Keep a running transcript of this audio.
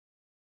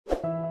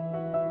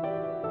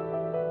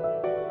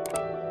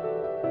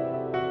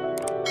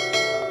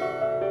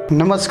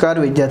नमस्कार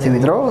विद्यार्थी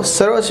मित्रों,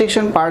 सर्व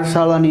शिक्षण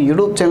पाठशाला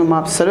यूट्यूब चैनल में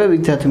आप सर्व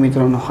विद्यार्थी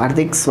मित्रों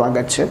हार्दिक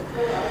स्वागत है।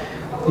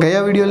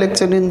 गया विडियो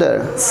लेक्चर ની અંદર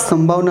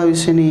સંભાવના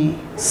વિશેની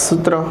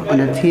સૂત્ર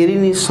અને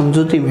થિયરીની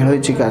સમજૂતી મેળવી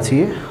ચૂક્યા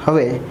છીએ।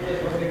 હવે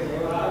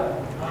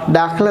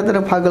દાખલા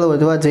તરફ આગળ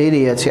વધવા જઈ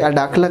રહ્યા છીએ। આ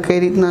દાખલા કઈ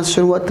રીતના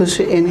શરૂઆત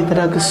થશે એની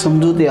તરફ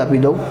સમજૂતી આપી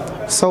દઉં।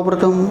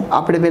 સૌપ્રથમ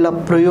આપણે પહેલા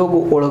પ્રયોગ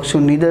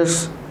ઓળખશું। નિદર્શ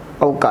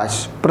अवकाश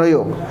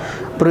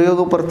प्रयोग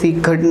परथी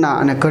घटना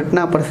अने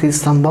घटना परथी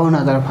संभावना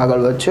तरफ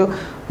आगळ वधशो।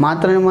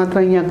 मात्र ने मात्र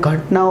अहींया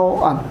घटनाओ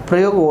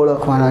प्रयोगो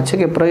ओळखवाना छे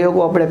के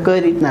प्रयोगो आपणे कई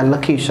रीतना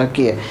लखी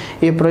शकीए।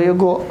 ए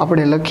प्रयोगो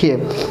आपणे लखीए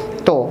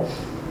तो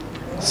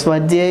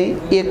स्वाध्याय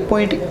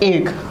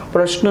 1.1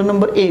 प्रश्न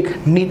नंबर 1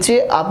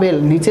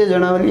 नीचे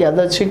जणावेल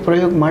यादृच्छिक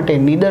प्रयोग माटे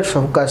निदर्श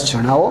अवकाश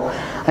जणावो।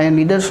 अहींया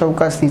निदर्श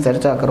अवकाशनी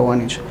चर्चा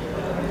करवानी छे।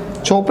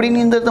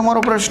 ચોપડીની અંદર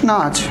તમારો પ્રશ્ન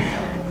આ છે,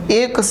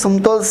 एक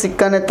समतोल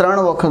सिक्का ने 3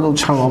 वखत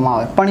उछाळवामां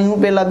आवे। पण हूँ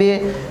पहेला बे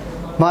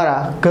मारा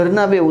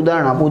घरना बे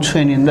उदाहरण आपू छुं।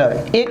 एनी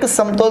अंदर एक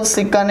समतोल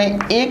सिक्का ने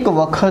 1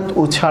 वखत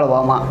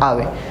उछाळवामां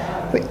आवे।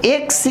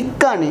 एक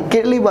सिक्का ने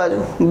केटली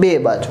बाजू? 2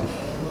 बाजू।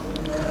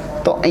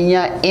 तो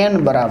अहींया n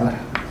बराबर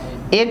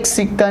एक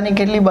सिक्का ने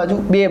केटली बाजू?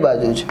 2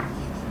 बाजू छे।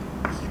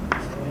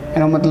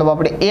 एनो मतलब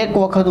आपणे 1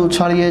 वखत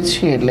उछाळीए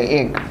छीए એટલે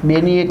 1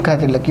 2 ની 1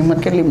 घात એટલે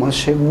किंमत केटली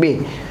मळशे? 2।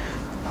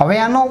 हवे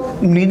आनो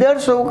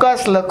निदर्श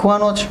अवकाश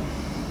लखवानो छे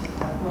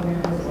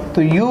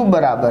तो u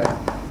बराबर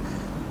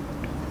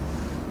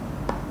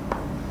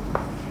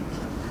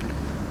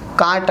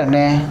काट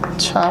ने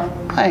छाप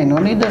आ एनो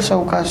निदर्श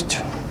अवकाश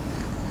छे।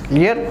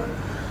 क्लियर?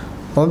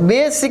 बे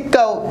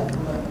सिक्का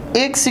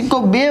एक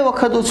सिक्को 2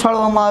 वखत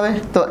उछाळवामां आवे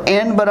तो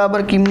n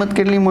बराबर किंमत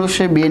केटली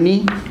मळशे? 2 ની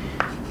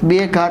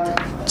 2 घात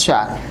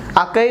 4।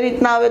 आ कई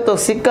रीतना आवे तो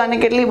सिक्का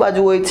ने केटली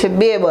बाजू होय छे?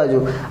 2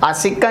 बाजू। आ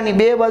सिक्का नी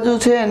 2 बाजू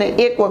छे अने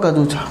 1 वखत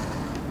उछाळ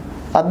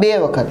आ 2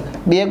 वखत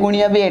 2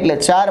 गुणिया 2 એટલે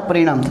 4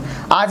 परिणाम।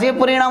 आ जे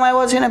परिणाम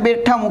આવ્યો છે ને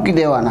બેઠા મૂકી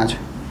દેવાના છે।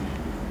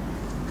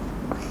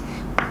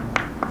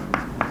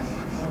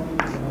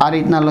 આ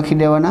રીતના લખી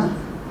દેવાના।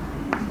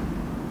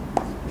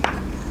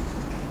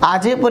 આ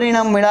જે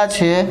પરિણામ મળ્યા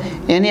છે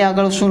એની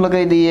આગળ શું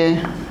લગાવી દઈએ?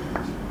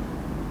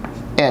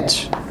 h।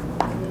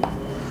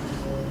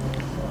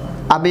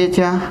 આ બે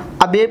છે,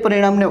 આ બે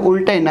પરિણામને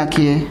ઉલટાઈ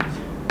નાખીએ।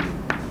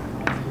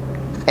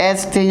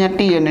 h છે અહીંયા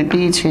t અને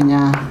t છે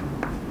અહીંયા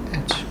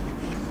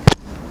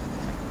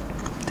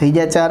થઈ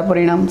જાય 4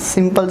 परिणाम।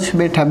 सिंपल छे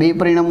बेठा 2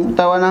 परिणाम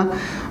उतारवाना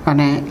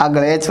अने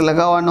आगळ h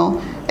लगाववानो।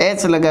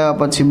 h लगाव्या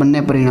पछी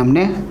बंने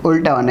परिणामने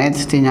उलटावाना।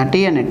 h थी अहींया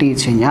t अने t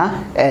छे अहींया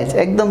h।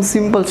 एकदम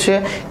सिंपल छे,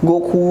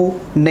 गोखવું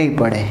नहीं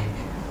पड़े।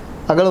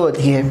 आगळ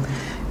वधीए।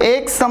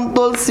 एक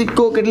समतोल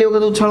सिक्को केटली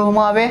वखत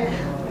उछाळवामां आवे?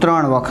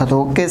 3 वखत।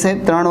 ओके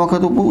साहेब, 3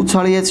 वखत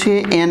उछाळीए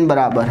छीए। n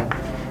बराबर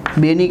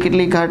 2 ની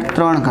કેટલી ઘાત?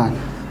 3 ઘાત।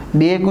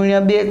 2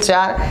 ગુણ્યા 2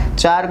 4,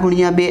 4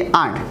 ગુણ્યા 2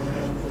 8।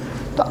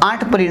 तो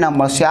 8 परिणाम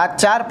मळशे। आ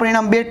 4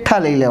 परिणाम बेठा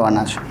लई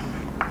लेवाना छे।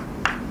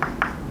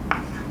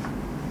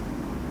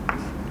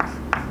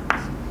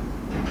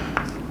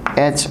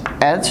 h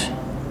h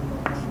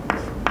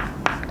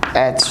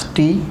h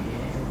t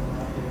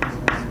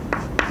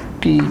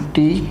t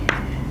t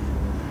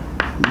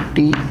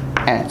t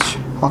h।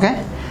 Okay,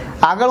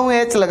 आगळ हूँ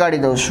h लगाड़ी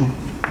दઉં છું।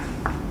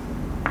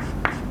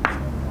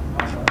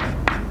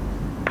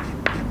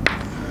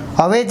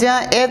 હવે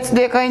જ્યાં h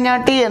દેખાય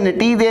ત્યાં t અને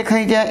t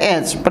દેખાય ત્યાં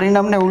h।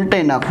 પરિણામને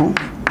ઉલટાઈ નાખું।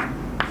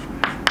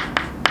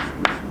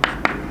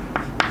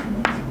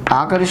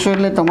 આ કરીશું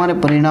એટલે તમારે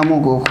પરિણામો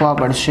ગોખવા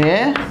પડશે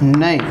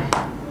નહીં।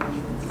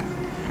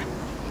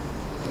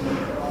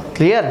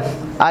 ક્લિયર?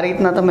 આ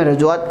રીતના તમે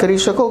રજૂઆત કરી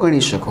શકો,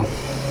 ગણી શકો।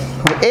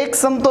 એક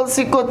સમતોલ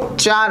સિક્કો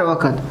 4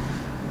 વખત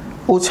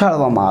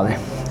ઉછાળવામાં આવે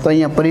તો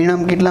અહીંયા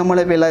પરિણામ કેટલા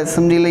મળે પહેલા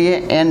સમજી લઈએ।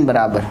 n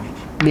બરાબર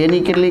 2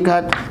 ની કેટલી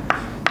ઘાત?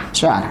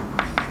 4।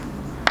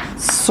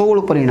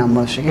 16 परिणाम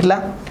મળશે। કેટલા?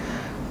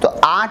 તો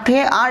 8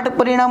 એ 8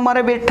 પરિણામ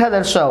મારે બેઠા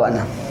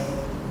દર્શાવવાના।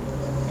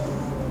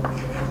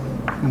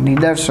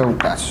 નિદર્શ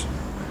અવકાશ।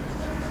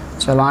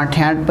 ચલો 8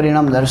 એ 8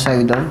 પરિણામ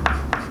દર્શાવી દઉં।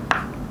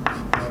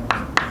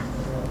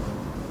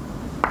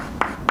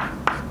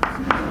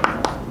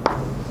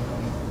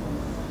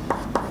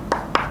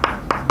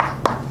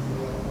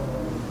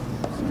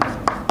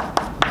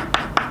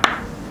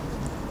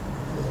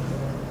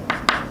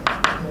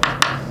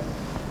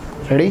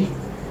 રેડી?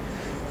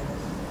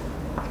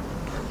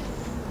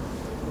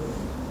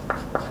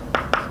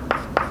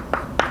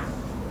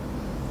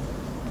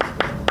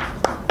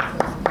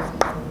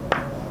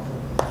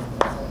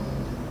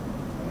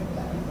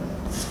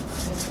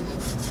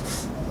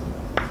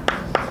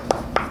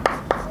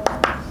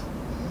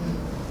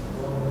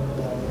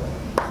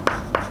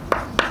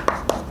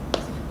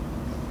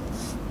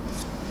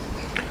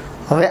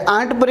 હવે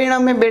 8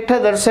 પરિણામ મેં બેઠા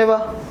દર્શાવ્યા।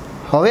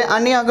 હવે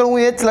આની આગળ હું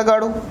h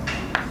લગાડું।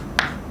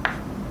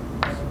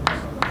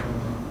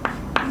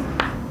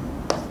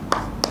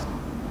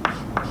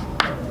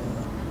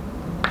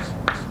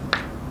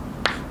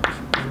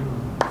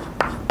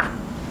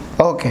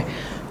 ओके,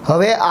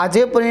 હવે આ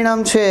જે પરિણામ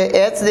છે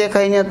h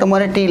દેખાય ને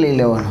તમારે t લઈ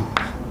લેવાનો।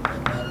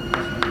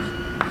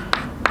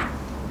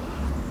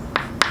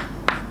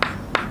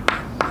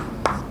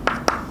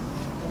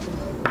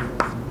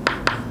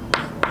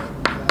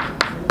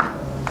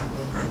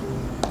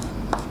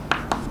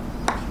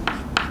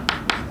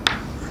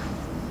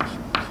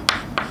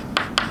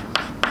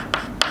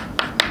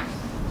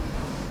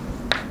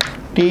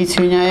 ટી છે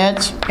અહીંયા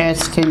એચ,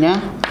 એચ છે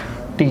અહીંયા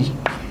ટી.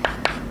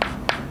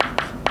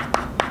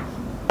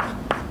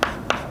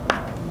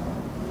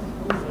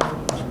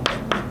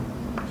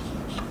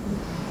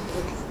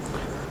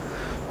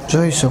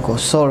 જોઈ શકો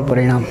 16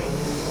 પરિણામ.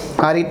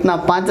 આ રીતના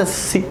 5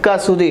 સિક્કા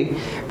સુધી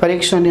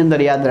પરીક્ષાની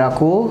અંદર યાદ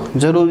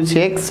રાખવું જરૂરી છે.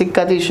 એક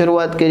સિક્કાથી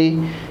શરૂઆત કરી,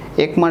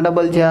 એકમાં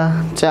ડબલ થયા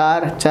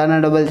 4,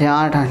 4ના ડબલ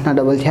થયા 8, 8ના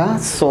ડબલ થયા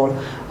 16.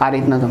 આ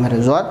રીતના તમે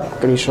રજૂઆત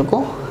કરી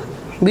શકો.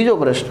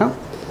 બીજો પ્રશ્ન,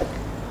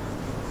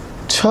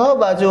 6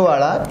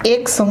 બાજુવાળા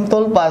એક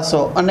સમતોલ પાસો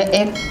અને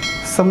એક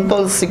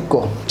સમતોલ સિક્કો,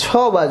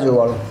 6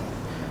 બાજુવાળો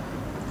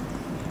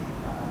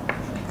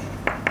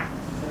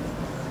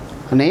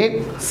અને એક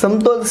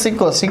સમતોલ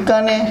સિક્કો,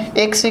 સિક્કાને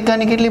એક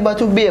સિક્કાની કેટલી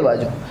બાજુ? 2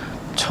 બાજુ.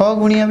 6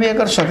 ગુણ્યા 2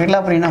 કરશો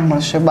કેટલા પરિણામ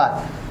મળશે? 12.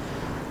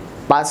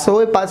 પાસો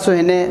હોય, પાસો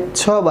એને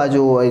 6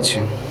 બાજુ હોય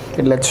છે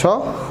એટલે 6,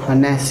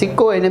 અને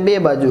સિક્કો એને 2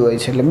 બાજુ હોય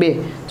છે એટલે 2.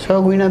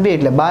 6 ગુણ્યા 2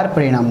 એટલે 12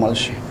 પરિણામ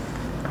મળશે.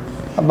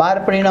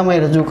 12 પરિણામ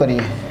અહીં રજૂ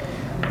કરીએ.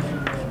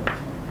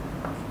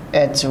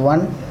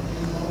 Ch1,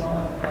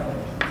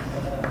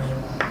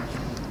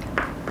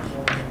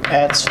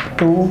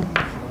 H2,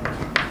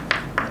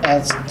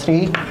 H3,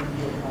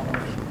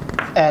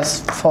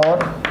 S4,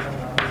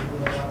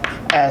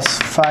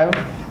 S5,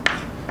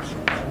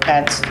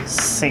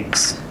 H6.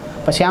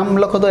 પછી આમ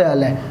લખો તો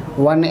હાલે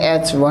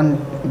 1H,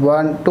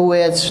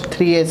 2H,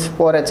 3H,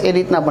 4H એ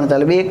રીતના પણ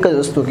ચાલે. બે એક જ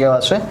વસ્તુ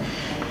કહેવાશે.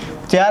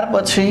 ત્યાર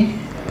પછી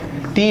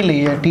ટી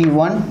લઈએ,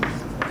 T1,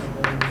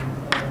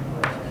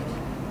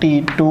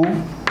 T2,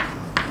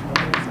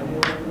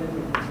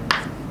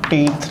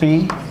 T3,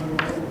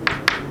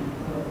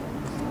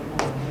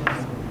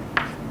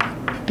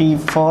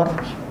 T4,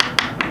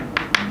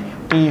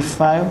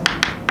 T5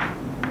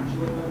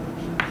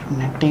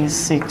 અને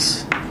T6.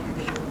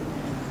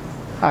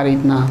 આ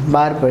રીતના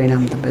 12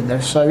 પરિણામ તમે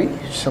દર્શાવી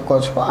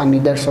શકો છો. આ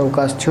નિદર્શ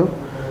અવકાશ છે.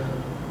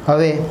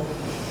 હવે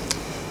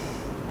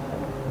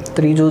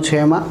ત્રીજું છે,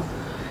 એમાં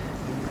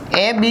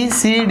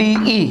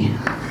ABCDE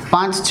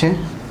 5 છે.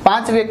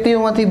 5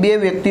 વ્યક્તિઓમાંથી 2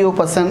 વ્યક્તિઓ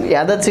પસંદ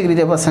યાદચ્છિક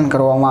રીતે પસંદ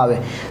કરવામાં આવે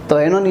તો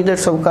એનો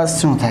નિદર્શ અવકાશ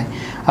શું થાય?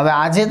 હવે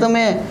આજે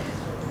તમે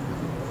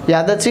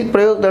યાદચ્છિક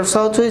પ્રયોગ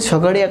દર્શાવો છો એ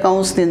છગડીયા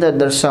કૌંસની અંદર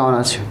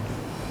દર્શાવવાના છે.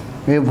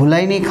 એ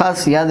ભૂલાય નહીં,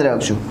 ખાસ યાદ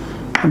રાખજો.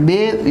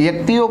 2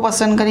 વ્યક્તિઓ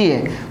પસંદ કરીએ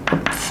તો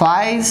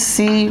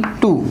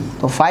 5C2,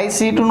 તો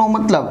 5C2 નો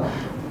મતલબ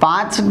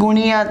 5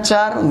 ગુણ્યા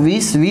 4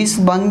 20,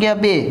 20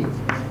 ભાગ્યા 2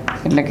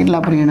 એટલે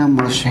કેટલા પરિણામ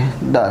મળશે?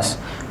 10.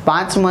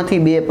 5માંથી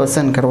 2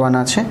 પસંદ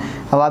કરવાના છે.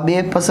 હવે આ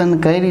 2 પસંદ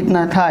કઈ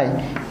રીતના થાય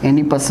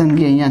એની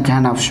પસંદગી અહીંયા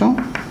ધ્યાન આપશો.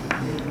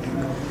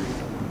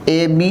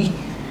 AB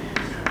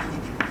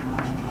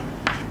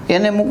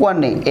એને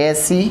મૂકવાનું નહીં,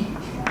 AC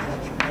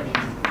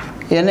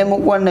એને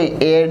મૂકવાનું નહીં,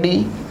 AD,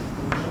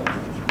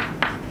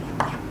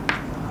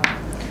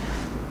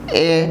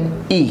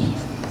 AE.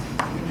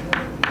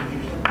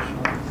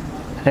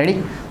 રેડી?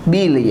 B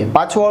લઈએ,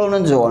 પાછું વાળું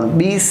નથી જોવાનું.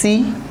 BC,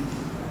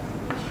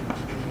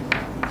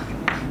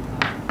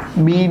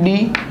 BD,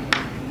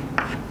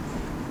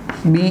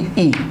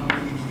 BE.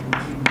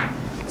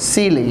 C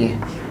લઈએ,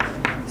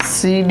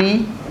 CD,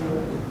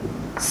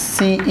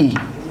 CE,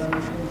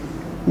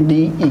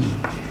 DE.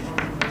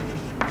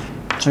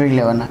 જોઈ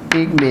લેવાના.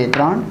 1 2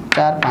 3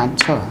 4 5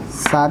 6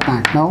 7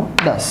 8 9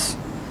 10.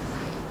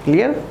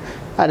 ક્લિયર?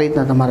 આ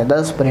રીતના તમારે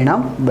 10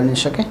 પરિણામ બની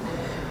શકે.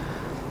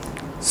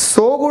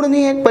 100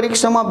 ગુણની એક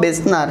પરીક્ષામાં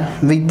બેસનાર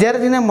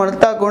વિદ્યાર્થીને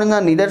મળતા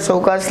ગુણના નિદર્શ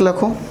અવકાશ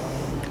લખો.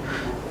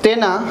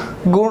 તેના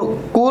ગુણ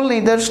કુલ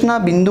નિદર્શના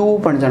બિંદુઓ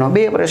પણ જણાવો.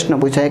 2 પ્રશ્ન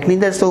પૂછાય, એક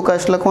નિદર્શ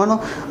અવકાશ લખવાનો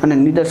અને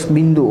નિદર્શ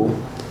બિંદુઓ.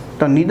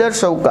 તો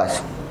નિદર્શ અવકાશ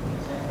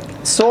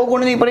 100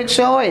 ગુણની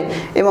પરીક્ષા હોય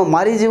એમાં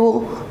મારી જેવો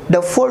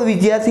ડફોળ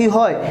વિદ્યાર્થી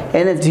હોય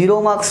એને 0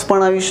 માર્ક્સ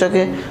પણ આવી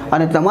શકે,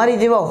 અને તમારી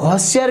જેવા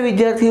હોશિયાર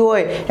વિદ્યાર્થી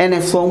હોય એને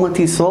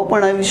 100માંથી 100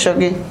 પણ આવી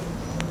શકે.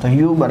 તો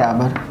U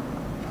બરાબર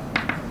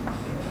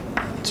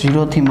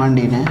 0 થી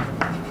માંડીને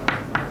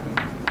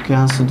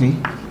ક્યાં સુધી?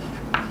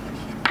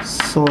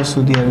 100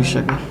 સુધી આવી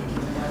શકે.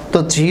 તો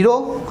 0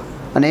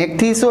 અને 1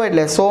 થી 100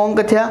 એટલે 100 અંક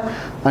થયા,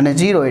 અને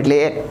 0 એટલે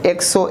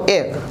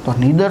 101. તો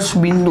નિદર્શ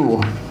બિંદુઓ,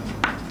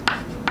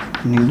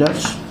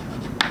 નિદર્શ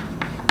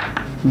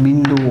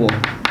બિંદુઓ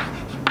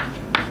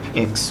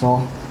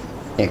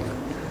 101.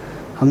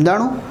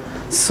 સમજાણું?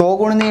 100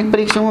 ગુણની એક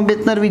પરીક્ષામાં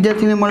બેસનાર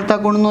વિદ્યાર્થીને મળતા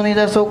ગુણનો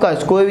નિદર્શ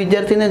અવકાશ. કોઈ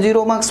વિદ્યાર્થીને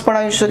 0 માર્ક્સ પણ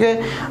આવી શકે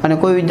અને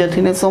કોઈ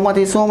વિદ્યાર્થીને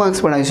 100માંથી 100 માર્ક્સ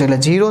પણ આવી શકે. એટલે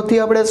 0 થી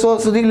આપણે 100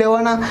 સુધી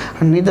લેવાના.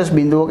 નિદર્શ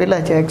બિંદુઓ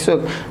કેટલા છે?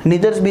 101.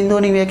 નિદર્શ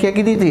બિંદુઓની વ્યાખ્યા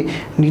કીધી હતી.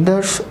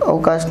 નિદર્શ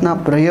અવકાશના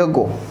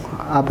પ્રયોગો,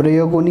 આ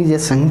પ્રયોગોની જે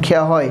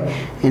સંખ્યા હોય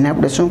એને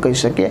આપણે શું કહી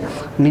શકીએ?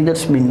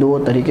 નિદર્શ બિંદુઓ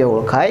તરીકે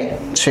ઓળખાય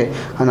છે.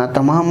 અને આ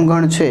તમામ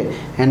ગણ છે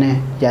એને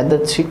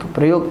યાદચ્છિક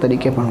પ્રયોગ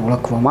તરીકે પણ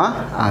ઓળખવામાં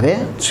આવે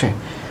છે.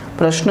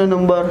 પ્રશ્ન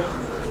નંબર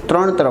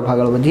 3 તરફ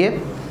આગળ વધીએ.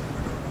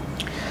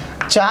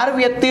 4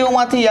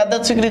 વ્યક્તિઓમાંથી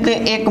યાદચ્છિક રીતે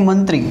એક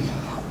મંત્રી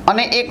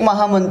અને એક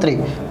મહામંત્રી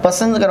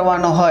પસંદ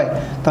કરવાનો હોય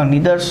તો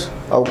નિદર્શ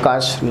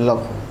અવકાશ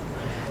લખો.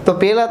 તો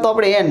પહેલાં તો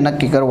આપણે એન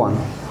નક્કી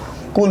કરવાનું,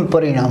 કુલ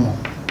પરિણામો.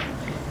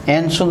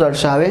 એન શું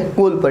દર્શાવે?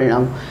 કુલ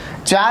પરિણામો.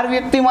 4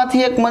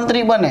 વ્યક્તિમાંથી એક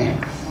મંત્રી બને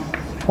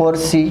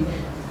 4C,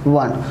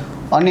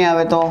 1 અને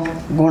આવે તો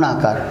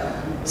ગુણાકાર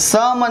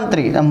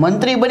સહમંત્રી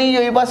મંત્રી બની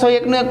ગયો એ પાછો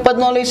એકનો એક પદ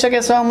ન લઈ શકે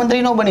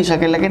સહમંત્રી ન બની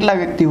શકે એટલે કેટલા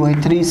વ્યક્તિ હોય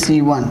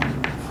 3C1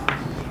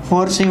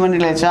 4C1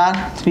 એટલે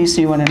 4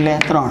 3C1 એટલે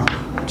 3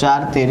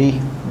 4 તેરી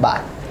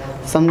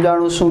 12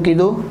 સમજાણું શું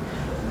કીધું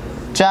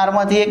 4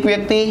 માંથી એક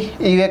વ્યક્તિ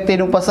એ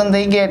વ્યક્તિનું પસંદ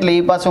થઈ ગયા એટલે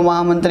એ પાછો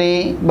મહામંત્રી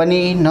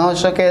બની ન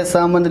શકે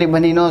સહમંત્રી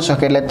બની ન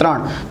શકે એટલે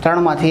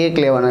 3 માંથી એક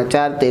લેવાના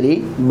 4 તેરી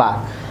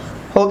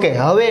 12 ઓકે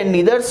હવે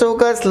નિદર્શ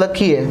અવકાશ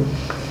લખીએ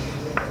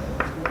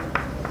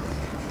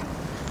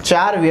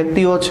 4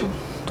 વ્યક્તિઓ છે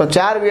તો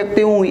 4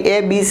 વ્યક્તિ હું A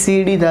B C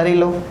D ધારી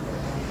લઉં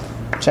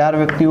 4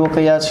 વ્યક્તિઓ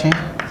કયા છે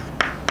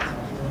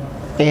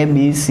A B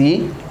C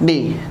D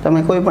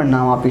તમે કોઈ પણ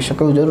નામ આપી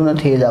શકો જરૂર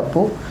નથી એ જ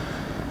આપવું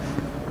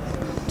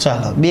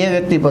ચાલો 2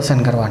 વ્યક્તિ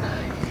પસંદ કરવાના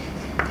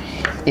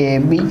A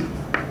B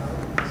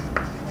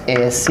A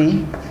C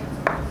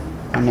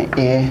અને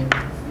A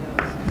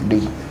D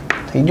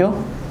થઈ ગયો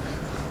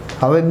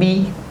હવે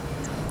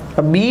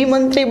B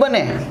મંત્રી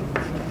બને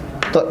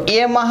તો એ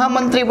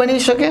મહામંત્રી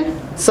બની શકે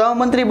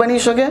સહમંત્રી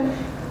બની શકે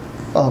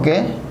ઓકે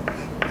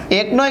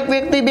એકનો એક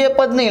વ્યક્તિ 2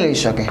 પદ નહીં લઈ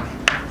શકે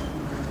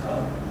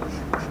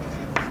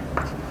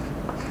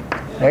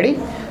ready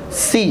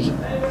C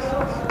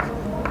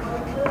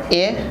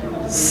A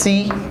C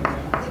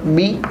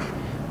B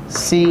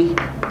C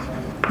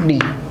D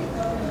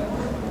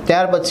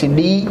ત્યાર પછી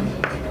D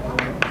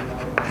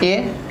A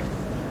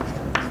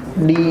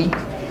D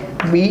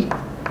B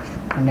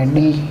અને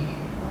D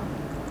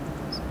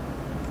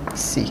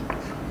C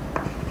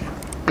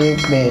 1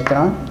 2 3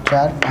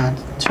 4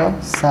 5 6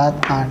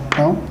 7 8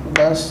 9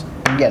 10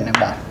 11 ને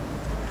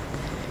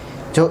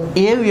 12 જો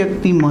એ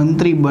વ્યક્તિ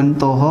મંત્રી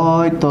બનતો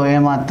હોય તો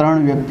એમાં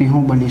 3 વ્યક્તિ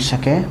શું બની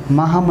શકે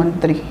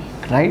મહામંત્રી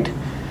રાઈટ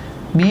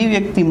બી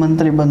વ્યક્તિ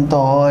મંત્રી બનતો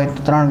હોય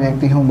તો 3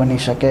 વ્યક્તિ શું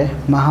બની શકે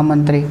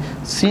મહામંત્રી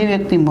સી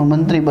વ્યક્તિ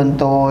મંત્રી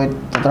બનતો હોય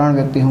તો 3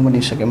 વ્યક્તિ શું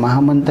બની શકે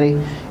મહામંત્રી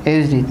એ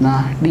જ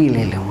રીતના ડી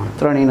લઈ લેવાનું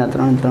 3 એના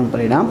 3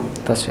 પરિણામ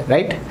થશે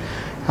રાઈટ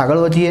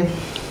આગળ વધીએ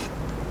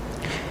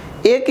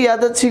એક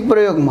યાદચ્છિક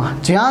પ્રયોગમાં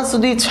જ્યાં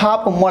સુધી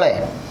છાપ મળે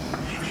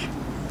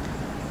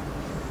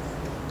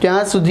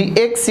ત્યાં સુધી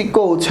એક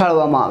સિક્કો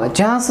ઉછાળવામાં આવે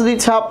જ્યાં સુધી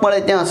છાપ મળે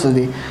ત્યાં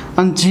સુધી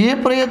અને જે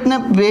પ્રયત્ન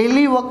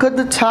પહેલી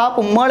વખત છાપ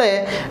મળે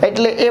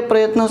એટલે એ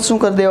પ્રયત્ન શું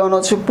કરી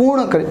દેવાનો છે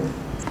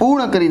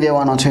પૂર્ણ કરી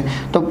દેવાનો છે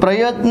તો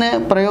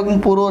પ્રયોગ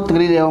પૂરો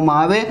કરી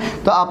દેવામાં આવે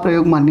તો આ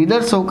પ્રયોગમાં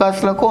નિદર્શ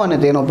અવકાશ લખો અને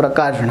તેનો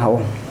પ્રકાર જણાવો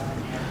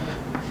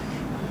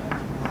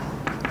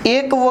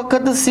એક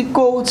વખત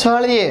સિક્કો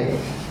ઉછાળીએ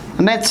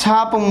અને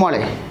છાપ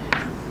મળે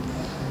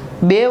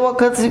 2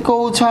 વખત સિક્કો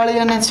ઉછાળી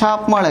અને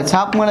છાપ મળે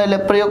એટલે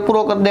પ્રયોગ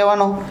પૂરો કરી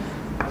દેવાનો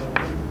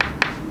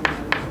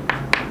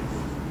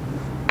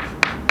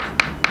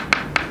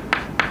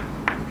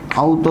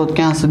આવું તો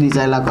ક્યાં સુધી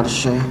ચાલ્યા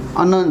કરશે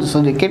અનંત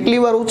સુધી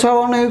કેટલી વાર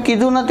ઉછાળવાનું એવું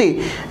કીધું નથી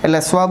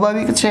એટલે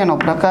સ્વાભાવિક છે એનો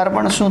પ્રકાર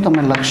પણ શું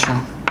તમે લખશો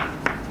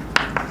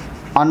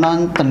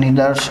અનંત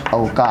નિદર્શ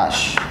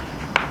અવકાશ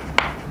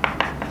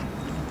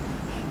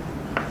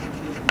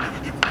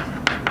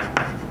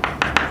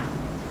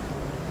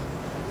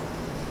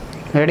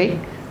રેડી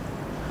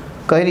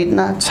કઈ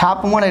રીતના છાપ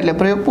મળે એટલે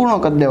પ્રયોગ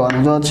પૂર્ણ કરી દેવાનો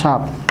જો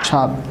છાપ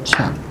છાપ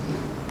છાપ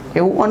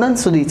એવું અનંત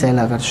સુધી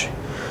ચાલ્યા કરશે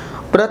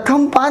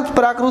પ્રથમ 5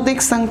 પ્રાકૃતિક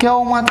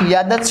સંખ્યાઓમાંથી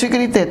યાદચ્છિક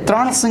રીતે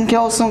 3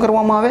 સંખ્યાઓ શું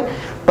કરવામાં આવે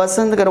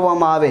પસંદ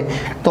કરવામાં આવે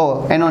તો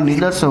એનો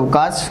નિદર્શ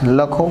અવકાશ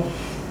લખો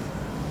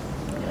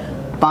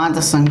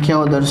 5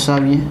 સંખ્યાઓ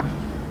દર્શાવીએ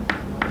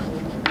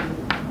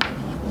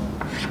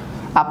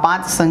આ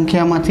 5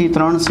 સંખ્યામાંથી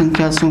 3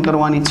 સંખ્યા શું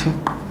કરવાની છે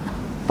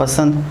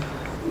પસંદ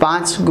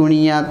 5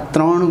 ગુણ્યા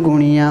 3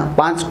 ગુણ્યા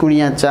 5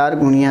 ગુણ્યા 4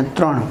 ગુણ્યા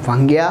 3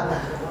 ભાગ્યા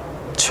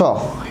 6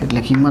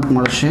 એટલે કિંમત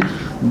મળશે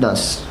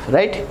 10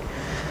 રાઈટ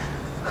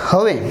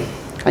હવે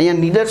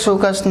અહીંયા નિદર્શ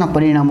અવકાશના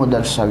પરિણામો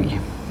દર્શાવીએ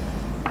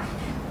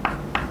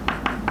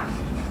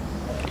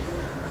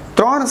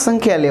 3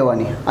 સંખ્યા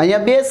લેવાની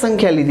અહીંયા 2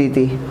 સંખ્યા લીધી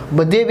હતી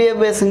બધે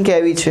 2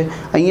 સંખ્યા આવી છે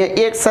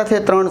અહીંયા એક સાથે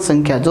 3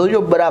 સંખ્યા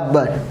જોજો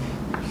બરાબર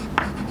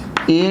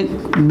 1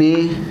 2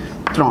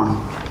 3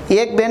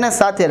 1 2 ને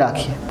સાથે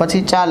રાખીએ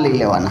પછી 4 લઈ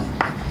લેવાના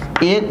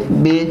 1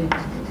 2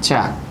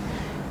 4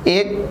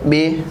 1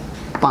 2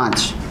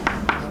 5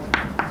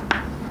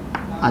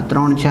 આ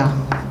 3 છે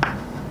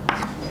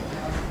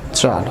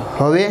ચાલો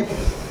હવે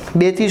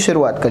 2 થી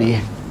શરૂઆત કરીએ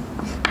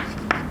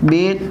 2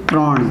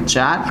 3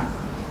 4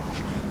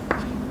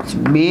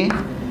 2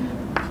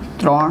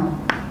 3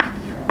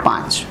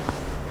 5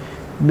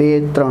 2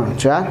 3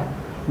 4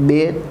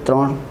 2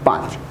 3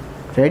 5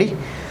 રેડી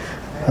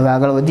હવે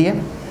આગળ વધીએ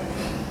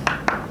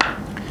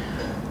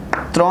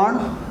 3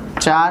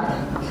 4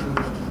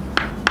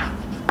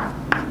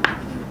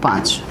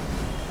 5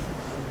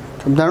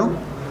 સમજાણું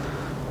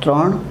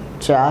 3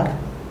 4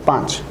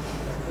 5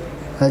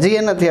 હજી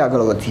એનાથી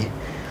આગળ વધીએ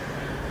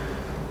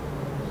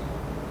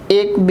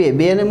 1 2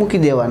 2 ને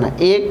મૂકી દેવાના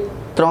 1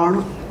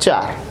 3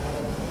 4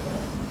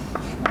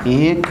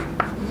 1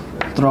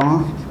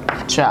 3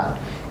 4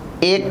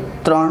 1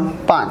 3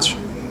 5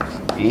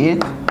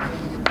 1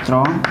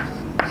 3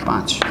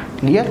 5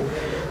 ક્લિયર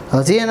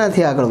હજી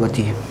એનાથી આગળ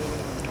વધીએ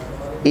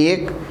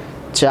 1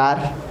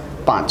 4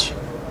 5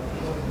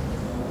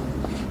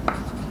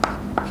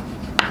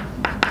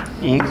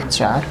 1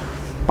 4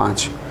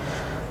 5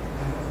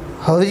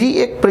 હજી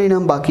એક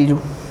પરિણામ બાકી જો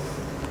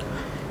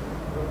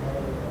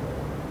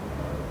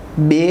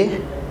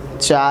 2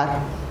 4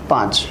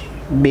 5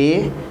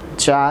 2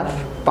 4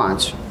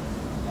 5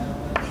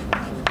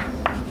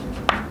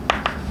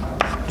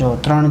 જો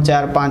 3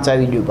 4 5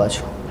 આવી ગયું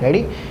પાછું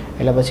રેડી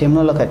એટલે પછી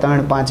એમનો લખાય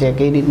 3 5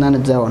 1 એ રીતના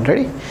જ જવાનું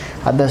રેડી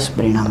આ 10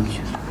 પરિણામ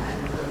છે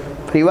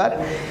ફરી વાર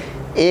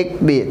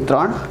 1 2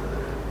 3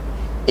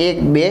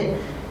 1 2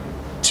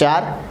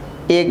 4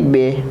 1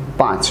 2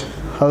 5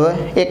 હવે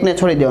એકને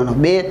છોડી દેવાનો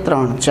 2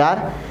 3 4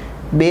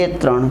 2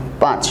 3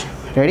 5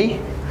 રેડી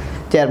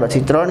ત્યાર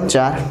પછી 3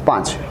 4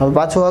 5 હવે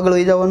પાછું આગળ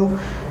વહી જવાનું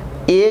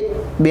 1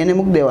 2 ને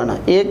મૂકી દેવાના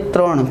 1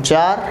 3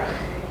 4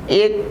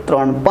 1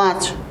 3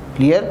 5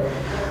 ક્લિયર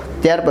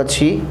ત્યાર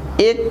પછી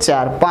 1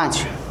 4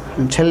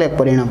 5 છેલ્લે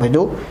પરિણામ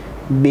કીધું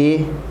 2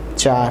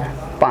 4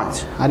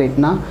 5 આ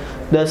રીતના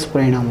 10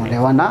 પરિણામો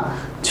લેવાના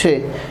છે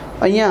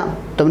અહીંયા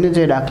તમને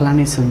જે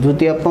દાખલાની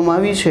સમજૂતી આપવામાં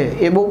આવી છે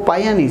એ બહુ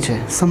પાયાની છે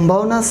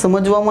સંભાવના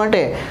સમજવા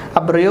માટે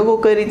આ પ્રયોગો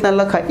કઈ રીતના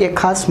લખાય એ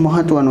ખાસ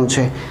મહત્વનું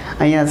છે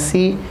અહીંયા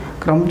સી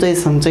ક્રમચય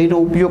સંચયનો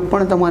ઉપયોગ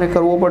પણ તમારે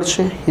કરવો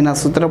પડશે એના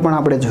સૂત્ર પણ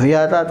આપણે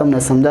જોયા હતા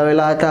તમને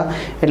સમજાવેલા હતા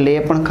એટલે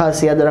એ પણ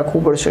ખાસ યાદ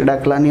રાખવું પડશે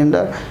દાખલાની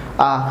અંદર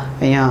આ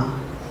અહીંયા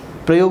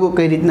પ્રયોગો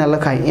કઈ રીતના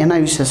લખાય એના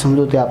વિશે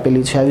સમજૂતી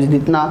આપેલી છે આવી જ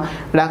રીતના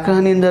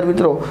દાખલાની અંદર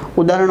મિત્રો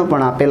ઉદાહરણો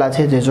પણ આપેલા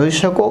છે જે જોઈ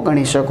શકો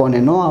ગણી શકો અને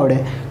ન આવડે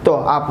તો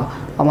આપ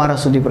અમારા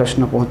સુધી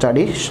પ્રશ્ન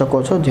પહોંચાડી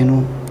શકો છો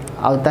જેનું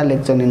આવતા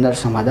લેક્ચરની અંદર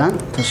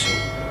સમાધાન થશે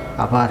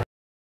આભાર